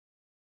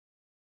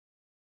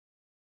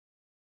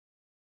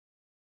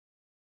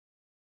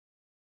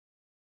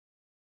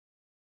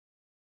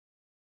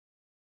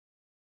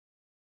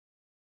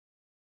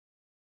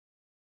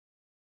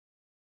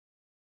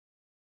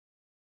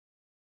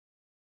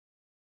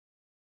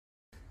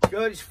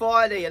Good, it's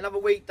Friday, another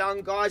week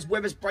done, guys.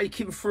 Weather's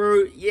breaking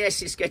through.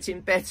 Yes, it's getting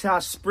better.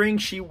 Spring,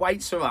 she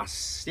waits for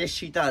us. Yes,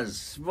 she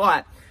does.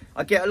 Right,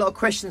 I get a lot of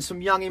questions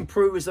from young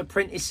improvers,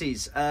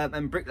 apprentices,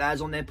 and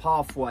bricklayers on their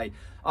pathway,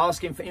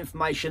 asking for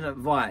information and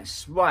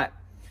advice. Right,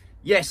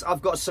 yes,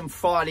 I've got some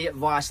Friday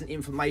advice and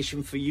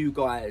information for you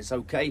guys,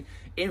 okay?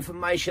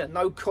 Information that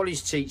no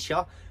college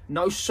teacher,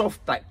 no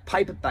softback,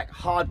 paperback,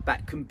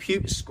 hardback,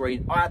 computer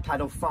screen,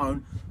 iPad or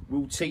phone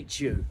will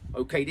teach you,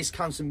 okay? This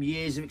comes from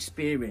years of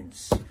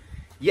experience.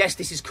 Yes,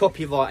 this is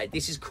copyrighted.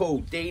 This is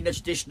called the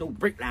traditional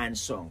Bricklaying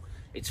song.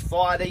 It's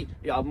Friday,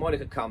 the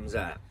harmonica comes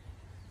out.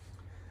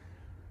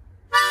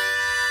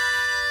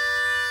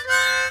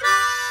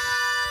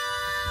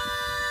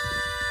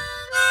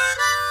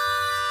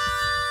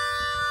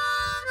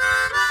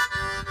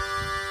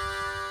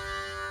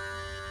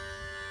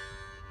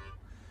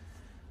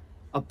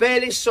 I bear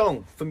this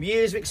song from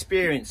years of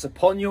experience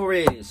upon your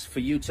ears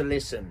for you to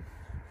listen.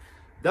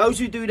 Those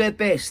who do their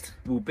best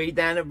will be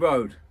down the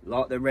road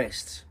like the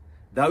rest.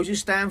 Those who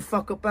stand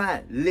fuck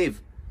about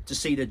live to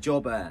see the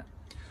job out.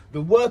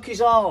 The work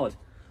is hard,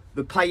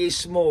 the pay is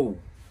small.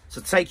 So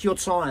take your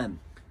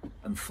time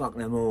and fuck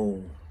them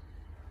all.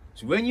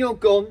 So when you're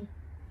gone,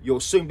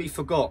 you'll soon be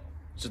forgot.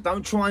 So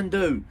don't try and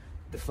do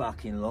the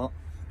fucking lot.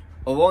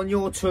 Or on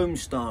your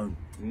tombstone,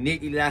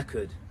 neatly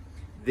lacquered,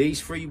 these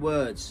 3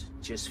 words,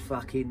 just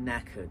fucking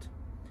knackered.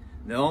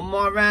 Now on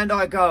my round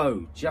I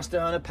go, just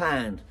to earn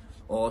 £1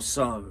 or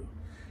so.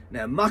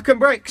 Now muck and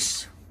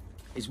bricks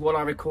is what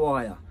I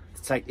require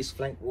to take this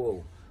flank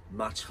wall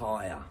much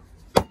higher.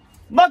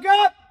 Muck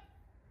up!